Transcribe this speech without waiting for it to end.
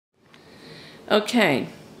Okay,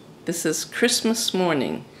 this is Christmas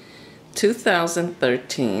morning,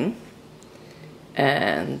 2013,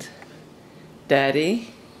 and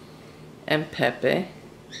Daddy and Pepe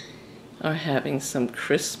are having some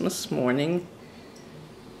Christmas morning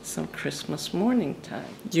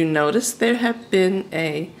time. You notice there have been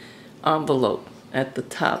an envelope at the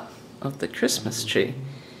top of the Christmas tree.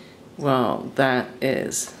 Well, that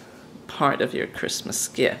is part of your Christmas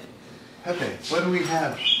gift. Pepe, what do we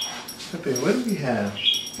have? Pepe, what do we have?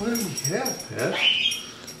 What do we have, Pep?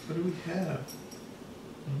 What do we have?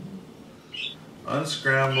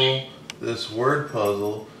 Unscramble this word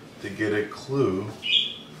puzzle to get a clue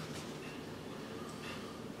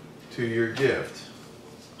to your gift.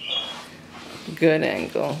 Good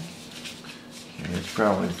angle. It's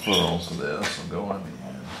probably plural, so this will go on the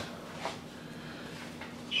end.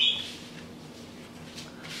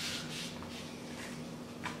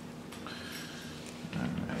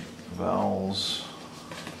 Alright, vowels,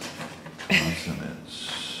 consonants.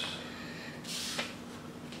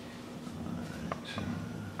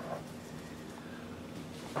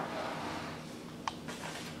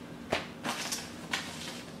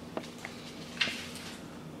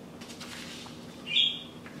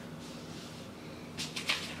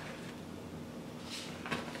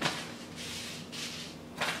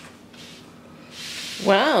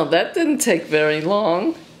 Wow, that didn't take very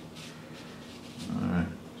long. Alright,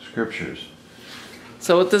 scriptures.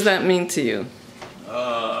 So what does that mean to you?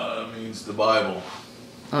 It means the Bible.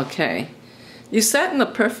 Okay. You sat in the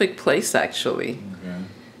perfect place, actually. Okay.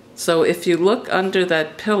 So if you look under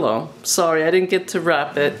that pillow, sorry, I didn't get to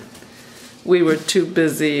wrap it. We were too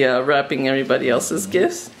busy wrapping everybody else's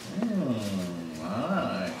gifts.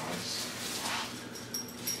 Nice.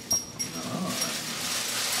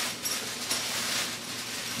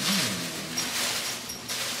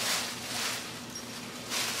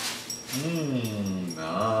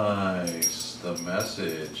 Nice. The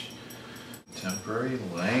message. Temporary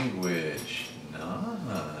language.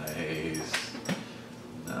 Nice.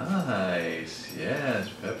 Nice. Yes,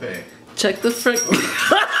 Pepe. Check the frick.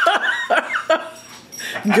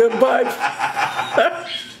 Goodbye.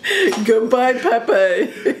 Goodbye,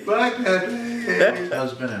 Pepe. Bye, Pepe.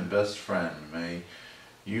 Husband and best friend, may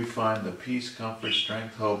you find the peace, comfort,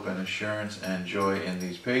 strength, hope, and assurance and joy in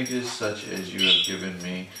these pages, such as you have given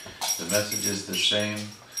me. The message is the same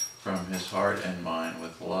from his heart and mine,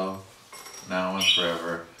 with love, now and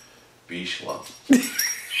forever. Bishla.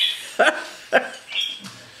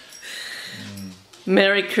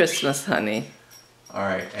 Merry Christmas, honey. All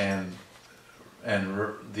right, and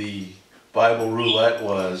the Bible roulette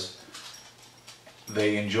was,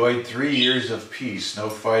 they enjoyed 3 years of peace, no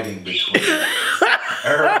fighting between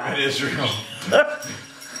Arab and Israel.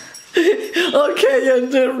 Okay, you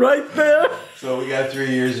did right there. So we got 3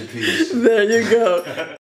 years of peace. There you go.